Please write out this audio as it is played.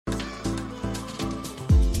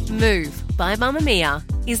Move by Mamamia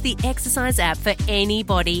is the exercise app for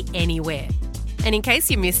anybody, anywhere. And in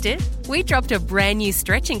case you missed it, we dropped a brand new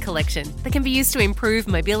stretching collection that can be used to improve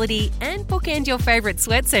mobility and bookend your favourite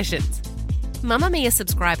sweat sessions. Mamamia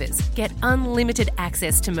subscribers get unlimited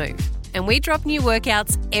access to Move, and we drop new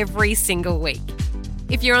workouts every single week.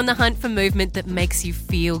 If you're on the hunt for movement that makes you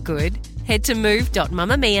feel good, head to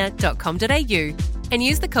move.mamamia.com.au and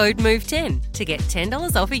use the code MOVE10 to get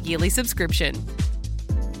 $10 off a yearly subscription.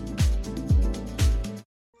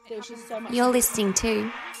 You're listening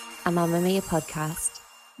to a Mamamia podcast.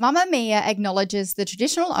 Mamamia acknowledges the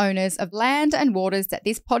traditional owners of land and waters that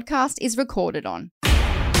this podcast is recorded on.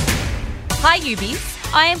 Hi, Ubies.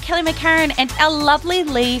 I am Kelly McCarran, and our lovely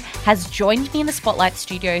Lee has joined me in the Spotlight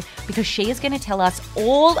studio because she is going to tell us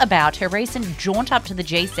all about her recent jaunt up to the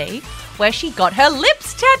GC where she got her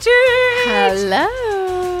lips tattooed. Hello.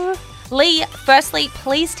 Lee, firstly,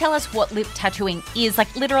 please tell us what lip tattooing is.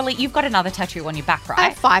 Like, literally, you've got another tattoo on your back, right? I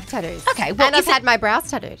have 5 tattoos. Okay, well, and I've had my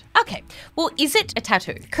brows tattooed. Okay, well, is it a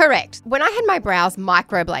tattoo? Correct. When I had my brows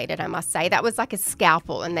microbladed, I must say, that was like a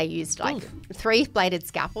scalpel, and they used like 3-bladed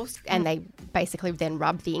scalpels, and they basically then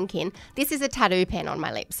rubbed the ink in. This is a tattoo pen on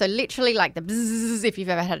my lips. So literally like the bzzz, if you've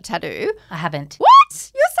ever had a tattoo. I haven't.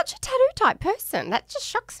 What? You're such a tattoo type person. That just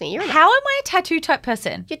shocks me. How am I a tattoo type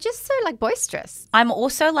person? You're just so like boisterous. I'm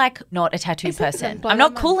also like not a tattoo person. blow I'm my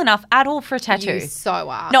not cool enough at all for a tattoo. You so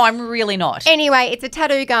are. No, I'm really not. Anyway, it's a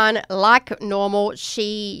tattoo gun like normal.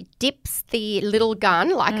 She dips the little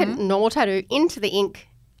gun like a normal tattoo into the ink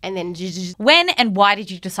and then... When and why did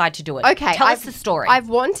you decide to do it? Okay. Tell us the story. I've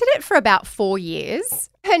wanted it for about 4 years.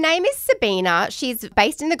 Her name is Sabina. She's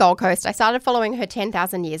based in the Gold Coast. I started following her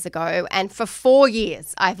 10,000 years ago, and for 4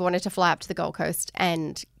 years I've wanted to fly up to the Gold Coast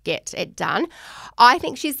and get it done. I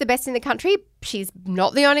think she's the best in the country. She's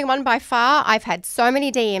not the only one by far. I've had so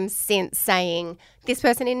many DMs since saying this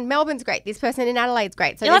person in Melbourne's great, this person in Adelaide's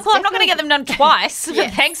great. So you're like, well, I'm not going to get them done twice,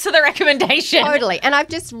 but thanks for the recommendation. Totally. And I've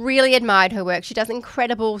just really admired her work. She does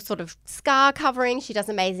incredible sort of scar covering. She does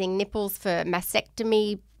amazing nipples for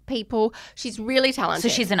mastectomy people. She's really talented.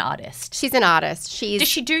 So she's an artist. She's an artist. Does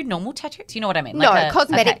she do normal tattoos? You know what I mean? No, Like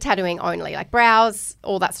cosmetic tattooing only, like brows,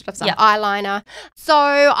 all that sort of stuff, Yep. eyeliner. So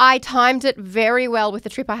I timed it very well with the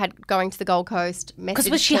trip I had going to the Gold Coast. Because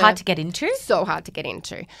was she hard to get into? So hard to get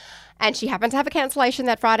into. And she happened to have a cancellation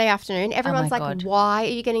that Friday afternoon. Everyone's like, God. why are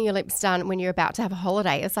you getting your lips done when you're about to have a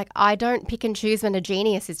holiday? It's like, I don't pick and choose when a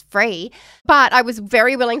genius is free. But I was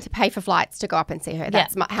very willing to pay for flights to go up and see her.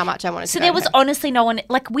 That's how much I wanted to So go there to was her. honestly no one,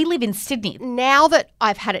 like we live in Sydney. Now that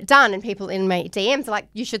I've had it done and people in my DMs are like,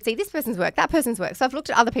 you should see this person's work, that person's work. So I've looked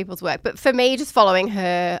at other people's work. But for me, just following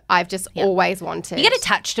her, I've just always wanted. You get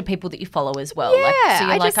attached to people that you follow as well. Yeah, so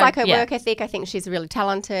you're I just like her yeah. work ethic. I think she's really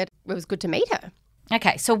talented. It was good to meet her.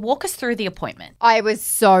 Okay, so walk us through the appointment. I was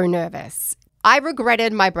so nervous. I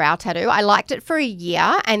regretted my brow tattoo. I liked it for a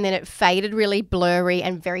year and then it faded really blurry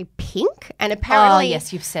and very pink. And apparently... Oh,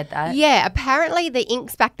 yes, you've said that. Yeah, apparently the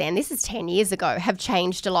inks back then, this is 10 years ago, have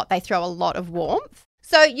changed a lot. They throw a lot of warmth.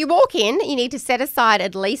 So you walk in, you need to set aside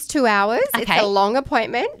at least 2 hours. Okay. It's a long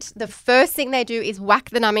appointment. The first thing they do is whack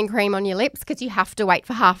the numbing cream on your lips because you have to wait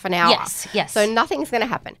for half an hour. Yes. So nothing's going to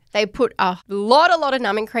happen. They put a lot of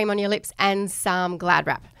numbing cream on your lips and some Glad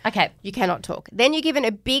Wrap. Okay. You cannot talk. Then you're given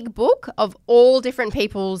a big book of all different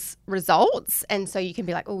people's results. And so you can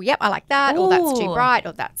be like, oh, yep, I like that. Or that's too Ooh. bright.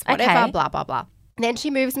 Or that's whatever, Okay. blah, blah, blah. Then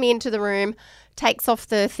she moves me into the room, takes off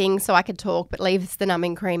the thing so I could talk, but leaves the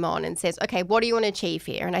numbing cream on and says, okay, what do you want to achieve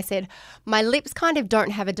here? And I said, my lips kind of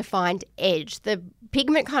don't have a defined edge. The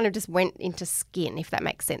pigment kind of just went into skin, if that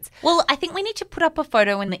makes sense. Well, I think we need to put up a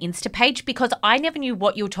photo in the Insta page because I never knew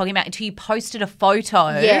what you were talking about until you posted a photo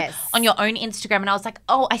on your own Instagram. And I was like,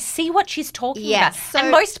 oh, I see what she's talking about. So-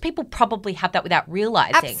 and most people probably have that without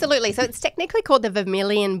realising. Absolutely. So it's technically called the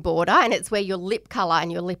vermilion border, and it's where your lip colour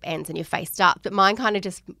and your lip ends and your face starts. But mine kind of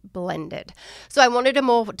just blended. So I wanted a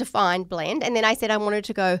more defined blend. And then I said I wanted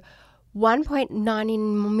to go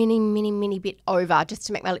 1.9 mini bit over just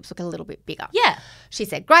to make my lips look a little bit bigger. Yeah. She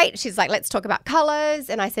said, great. She's like, let's talk about colours.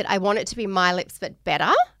 And I said, I want it to be my lips but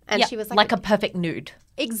better. And Yep, she was like a perfect nude.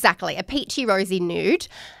 Exactly, a peachy rosy nude.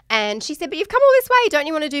 And she said, but you've come all this way. Don't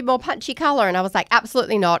you want to do more punchy colour? And I was like,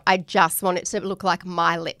 absolutely not. I just want it to look like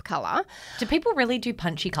my lip colour. Do people really do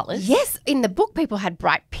punchy colours? Yes, in the book, people had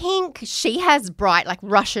bright pink. She has bright, like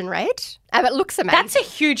Russian red. And it looks amazing. That's a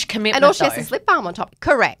huge commitment, And all she though. has is lip balm on top.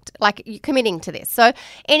 Correct. Like, you're committing to this. So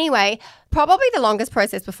anyway, probably the longest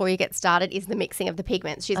process before you get started is the mixing of the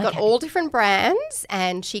pigments. She's got all different brands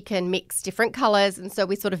and she can mix different colours. And so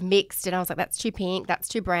we sort of mixed and I was like, that's too pink, that's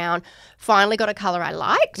too brown. Finally got a colour I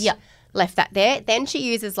liked. Yeah. left that there. Then she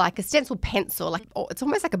uses like a stencil pencil, it's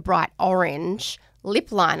almost like a bright orange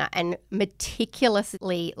lip liner, and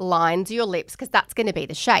meticulously lines your lips because that's going to be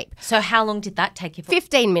the shape. So how long did that take you?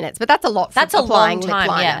 15 minutes, but that's a lot for applying lip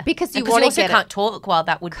liner because you want to get can't talk while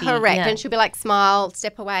that would be correct. And she'll be like, smile,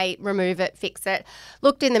 step away, remove it, fix it.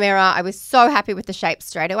 Looked in the mirror. I was so happy with the shape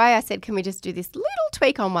straight away. I said, can we just do this little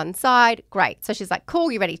tweak on one side? Great. So she's like,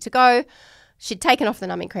 cool, you ready to go? She'd taken off the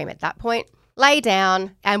numbing cream at that point. Lay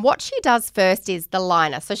down, and what she does first is the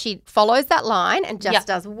liner. So she follows that line and just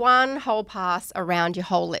does one whole pass around your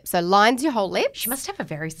whole lip. So lines your whole lip. She must have a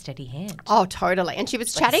very steady hand. Oh, totally. And she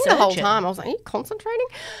was chatting the whole time. I was like, are you concentrating?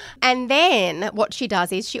 And then what she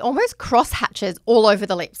does is she almost cross hatches all over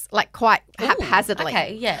the lips, like quite haphazardly.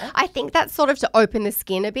 Okay, yeah. I think that's sort of to open the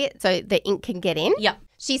skin a bit so the ink can get in. Yeah.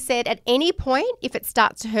 She said, at any point, if it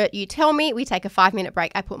starts to hurt you, tell me. We take a 5-minute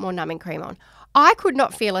break. I put more numbing cream on. I could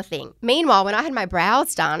not feel a thing. Meanwhile, when I had my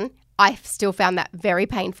brows done, I still found that very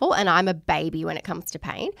painful, and I'm a baby when it comes to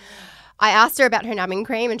pain. I asked her about her numbing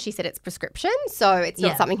cream, and she said it's prescription, so it's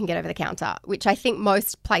not something you can get over the counter, which I think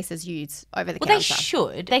most places use over the counter. Well, they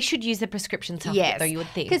should. They should use the prescription stuff, though, you would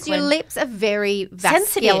think. Because your lips are very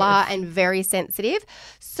vascular and very sensitive.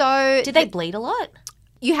 So do they bleed a lot?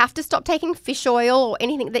 You have to stop taking fish oil or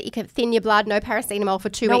anything that you can thin your blood. No paracetamol for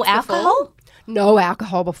 2 weeks. No alcohol? No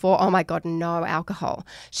alcohol before. Oh, my God, no alcohol.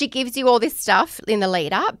 She gives you all this stuff in the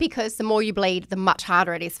lead up because the more you bleed, the much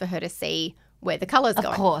harder it is for her to see where the colour's going.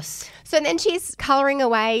 Of course. So then she's colouring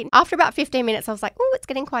away. After about 15 minutes, I was like, oh, it's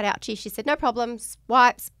getting quite ouchy. She said, no problems.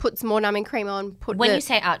 Wipes, puts more numbing cream on. When you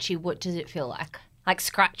say ouchy, what does it feel like? Like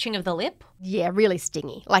scratching of the lip? Yeah, really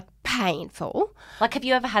stingy, like painful. Like, have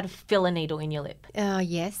you ever had a filler needle in your lip?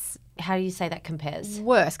 Yes. How do you say that compares?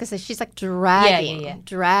 Worse, because she's like dragging.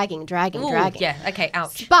 Dragging. Yeah, okay,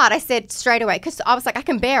 ouch. But I said straight away, because I was like, I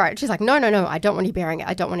can bear it. She's like, no, I don't want you bearing it.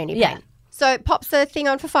 I don't want any pain. So pops the thing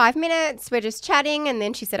on for 5 minutes. We're just chatting. And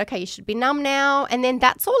then she said, okay, you should be numb now. And then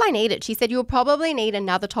that's all I needed. She said, you'll probably need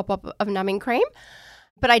another top up of numbing cream.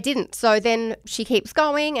 But I didn't. So then she keeps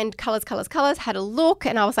going and colours, had a look.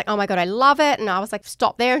 And I was like, oh, my God, I love it. And I was like,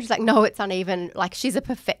 stop there. And she's like, no, it's uneven. Like, she's a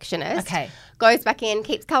perfectionist. Okay. Goes back in,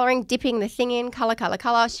 keeps colouring, dipping the thing in, colour.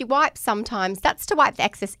 She wipes sometimes. That's to wipe the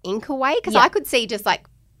excess ink away because I could see just like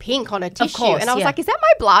pink on a tissue. Of course, and I was like, is that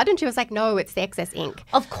my blood? And she was like, no, it's the excess ink.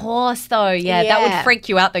 Of course, though. Yeah, that would freak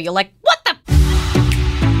you out, though. You're like, what the?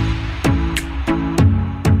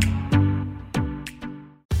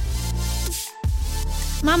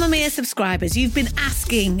 Mamamia subscribers, you've been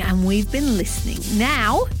asking and we've been listening.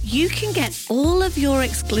 Now you can get all of your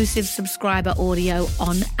exclusive subscriber audio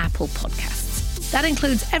on Apple Podcasts. That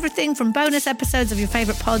includes everything from bonus episodes of your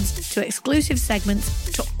favourite pods to exclusive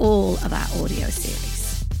segments to all of our audio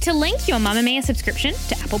series. To link your Mamamia subscription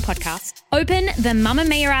to Apple Podcasts, open the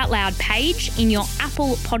Mamamia Out Loud page in your Apple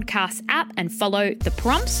Podcasts app and follow the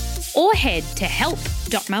prompts, or head to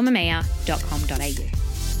help.mamamia.com.au.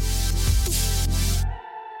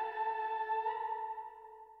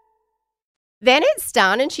 Then it's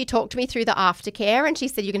done and she talked me through the aftercare and she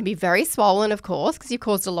said you're going to be very swollen, of course, because you've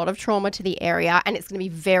caused a lot of trauma to the area, and it's going to be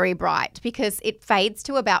very bright because it fades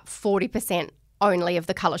to about 40% only of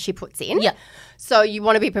the colour she puts in. Yeah. So you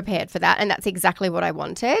want to be prepared for that, and that's exactly what I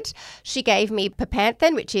wanted. She gave me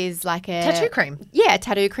Pepanthen, which is like a... tattoo cream. Yeah,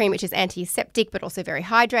 tattoo cream, which is antiseptic but also very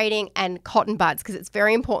hydrating, and cotton buds because it's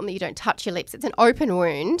very important that you don't touch your lips. It's an open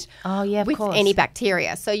wound with any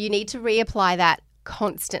bacteria. So you need to reapply that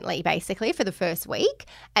constantly, basically, for the first week.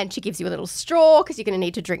 And she gives you a little straw because you're going to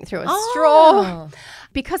need to drink through a straw.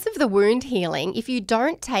 Because of the wound healing, if you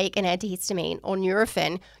don't take an antihistamine or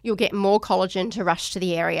Nurofen, you'll get more collagen to rush to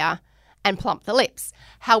the area and plump the lips.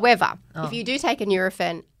 However, if you do take a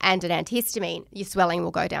Nurofen and an antihistamine, your swelling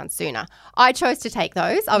will go down sooner. I chose to take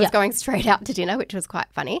those. I was going straight out to dinner, which was quite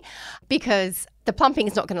funny, because the plumping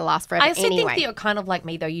is not going to last forever anyway. I also think that you're kind of like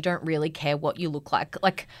me, though. You don't really care what you look like.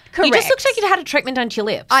 Like, you just look like you'd had a treatment done to your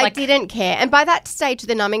lips. I didn't care. And by that stage,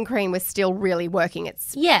 the numbing cream was still really working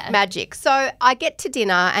its magic. So I get to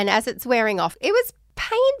dinner, and as it's wearing off, it was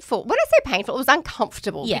painful. When I say painful, it was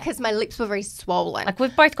uncomfortable because my lips were very swollen. Like,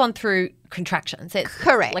 we've both gone through contractions.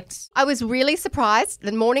 Correct. Like, I was really surprised.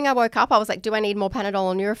 The morning I woke up, I was like, do I need more Panadol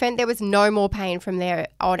or Nurofen? There was no more pain from there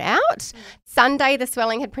on out. Sunday, the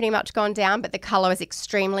swelling had pretty much gone down, but the colour was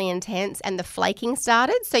extremely intense and the flaking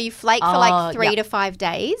started. So you flake for like 3 to 5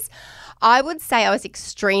 days. I would say I was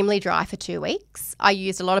extremely dry for 2 weeks. I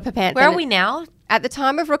used a lot of Pepanthen. Where are we now? At the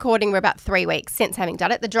time of recording, we're about 3 weeks since having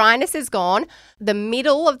done it. The dryness is gone. The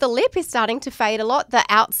middle of the lip is starting to fade a lot. The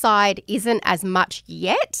outside isn't as much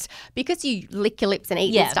yet because you lick your lips and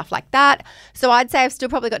eat and stuff like that. So I'd say I've still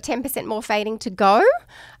probably got 10% more fading to go.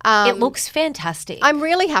 It looks fantastic. I'm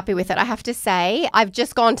really happy with it, I have to say. I've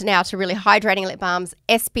just gone to now to really hydrating lip balms,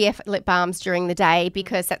 SPF lip balms during the day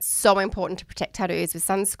because that's so important to protect tattoos with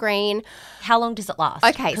sunscreen. How long does it last?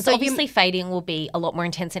 Okay. Because So obviously fading will be a lot more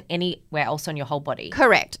intense than anywhere else on your whole body.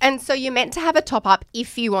 Correct. And so you're meant to have a top-up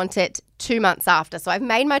if you want it 2 months after. So I've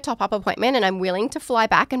made my top-up appointment and I'm willing to fly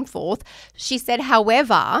back and forth. She said,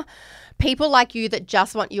 however, people like you that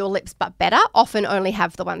just want your lips but better often only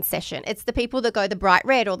have the one session. It's the people that go the bright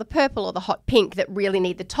red or the purple or the hot pink that really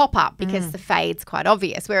need the top up because the fade's quite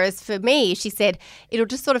obvious. Whereas for me, she said, it'll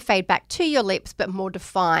just sort of fade back to your lips but more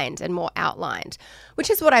defined and more outlined,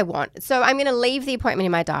 which is what I want. So I'm going to leave the appointment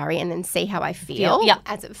in my diary and then see how I feel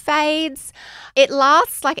as it fades. It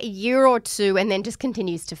lasts like a year or two and then just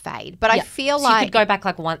continues to fade. But I feel so like you could go back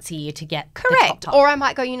like once a year to get correct. the top. Or I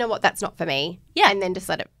might go, you know what, that's not for me. Yeah. And then just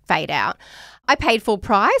let it fade out. I paid full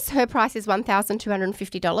price. Her price is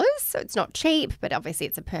 $1,250. So it's not cheap, but obviously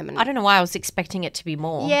it's a permanent. I don't know why I was expecting it to be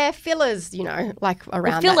more. Yeah, fillers, you know, like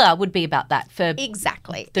around filler that. would be about that for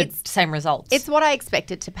Exactly. the same results. It's what I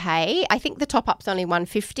expected to pay. I think the top up's only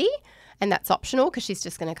 $150 and that's optional because she's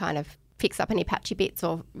just going to kind of fix up any patchy bits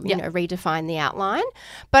or, you know, redefine the outline.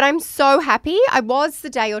 But I'm so happy. I was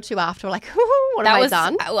the day or two after like, what have I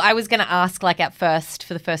done? I was going to ask like at first,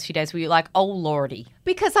 for the first few days, were you like, oh, Lordy?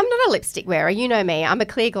 Because I'm not a lipstick wearer. You know me. I'm a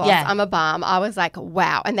clear gloss. Yeah. I'm a balm. I was like,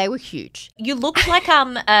 wow. And they were huge. You looked like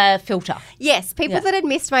a filter. Yes. People that had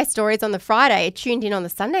missed my stories on the Friday tuned in on the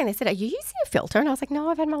Sunday and they said, are you using a filter? And I was like, no,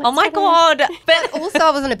 I've had my lips Oh, my taken. God. But also I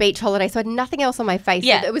was on a beach holiday, so I had nothing else on my face.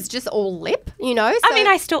 Yeah. So it was just all lip, you know. So I mean,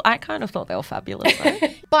 I kind of thought they were fabulous. Though.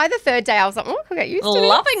 by the third day, I was like, oh, I'll get used to it.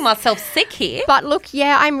 Loving myself sick here. But look,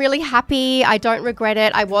 yeah, I'm really happy. I don't regret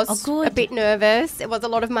it. I was good. a bit nervous. It was a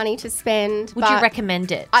lot of money to spend. Would you recommend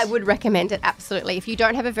it? I would recommend it, absolutely. If you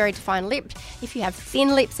don't have a very defined lip, if you have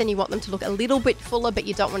thin lips and you want them to look a little bit fuller but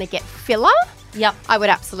you don't want to get filler, I would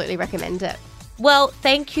absolutely recommend it. Well,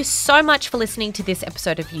 thank you so much for listening to this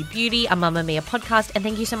episode of You Beauty, a Mamamia podcast, and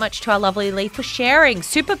thank you so much to our lovely Lee for sharing.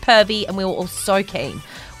 Super pervy, and we were all so keen.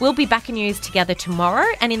 We'll be back in news together tomorrow,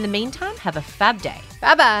 and in the meantime, have a fab day.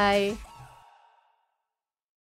 Bye-bye.